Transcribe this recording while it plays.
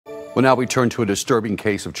Well, now we turn to a disturbing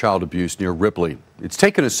case of child abuse near Ripley. It's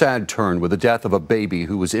taken a sad turn with the death of a baby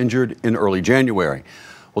who was injured in early January.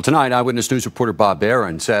 Well, tonight, Eyewitness News reporter Bob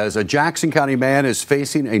Aaron says a Jackson County man is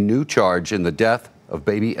facing a new charge in the death of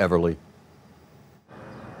baby Everly.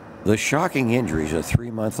 The shocking injuries a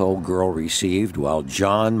 3-month-old girl received while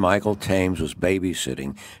John Michael Thames was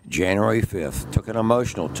babysitting January 5th took an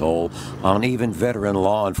emotional toll on even veteran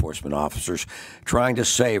law enforcement officers trying to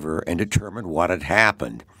save her and determine what had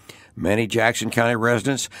happened. Many Jackson County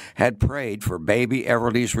residents had prayed for baby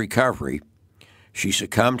Everly's recovery. She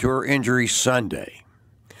succumbed to her injuries Sunday.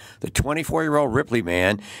 The 24-year-old Ripley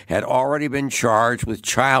man had already been charged with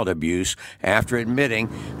child abuse after admitting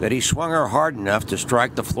that he swung her hard enough to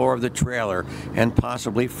strike the floor of the trailer and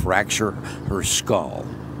possibly fracture her skull.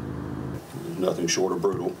 Nothing short of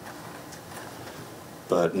brutal.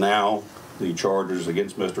 But now the charges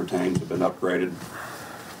against Mr. Thames have been upgraded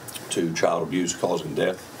to child abuse causing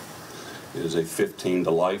death. It is a 15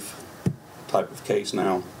 to life type of case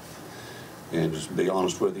now. And just to be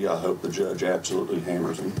honest with you, I hope the judge absolutely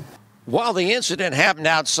hammers him. While the incident happened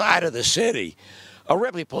outside of the city, a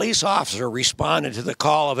Ripley police officer responded to the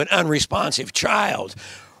call of an unresponsive child,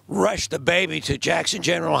 rushed the baby to Jackson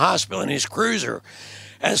General Hospital in his cruiser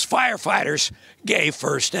as firefighters gave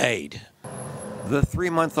first aid. The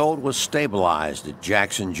 3-month-old was stabilized at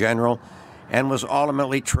Jackson General and was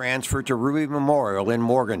ultimately transferred to Ruby Memorial in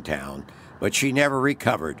Morgantown, but she never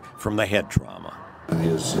recovered from the head trauma.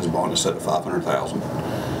 His bond is set at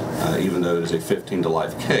 $500,000. Even though it is a 15 to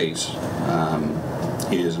life case,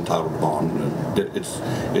 he is entitled to bond.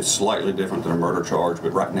 It's slightly different than a murder charge,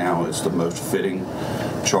 but right now it's the most fitting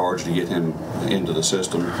charge to get him into the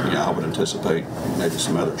system. I would anticipate maybe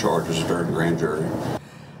some other charges during grand jury.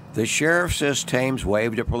 The sheriff says Thames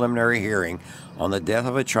waived a preliminary hearing on the death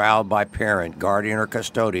of a child by parent, guardian, or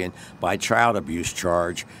custodian by child abuse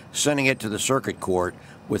charge, sending it to the circuit court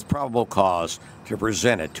with probable cause to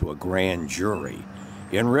present it to a grand jury.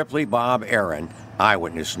 In Ripley, Bob Aaron,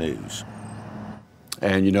 Eyewitness News.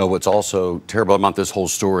 And you know what's also terrible about this whole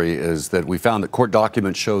story is that we found that court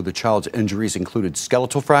documents show the child's injuries included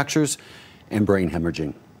skeletal fractures and brain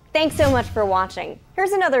hemorrhaging. Thanks so much for watching.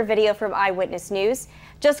 Here's another video from Eyewitness News.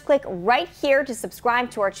 Just click right here to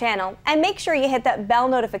subscribe to our channel and make sure you hit that bell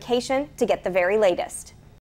notification to get the very latest.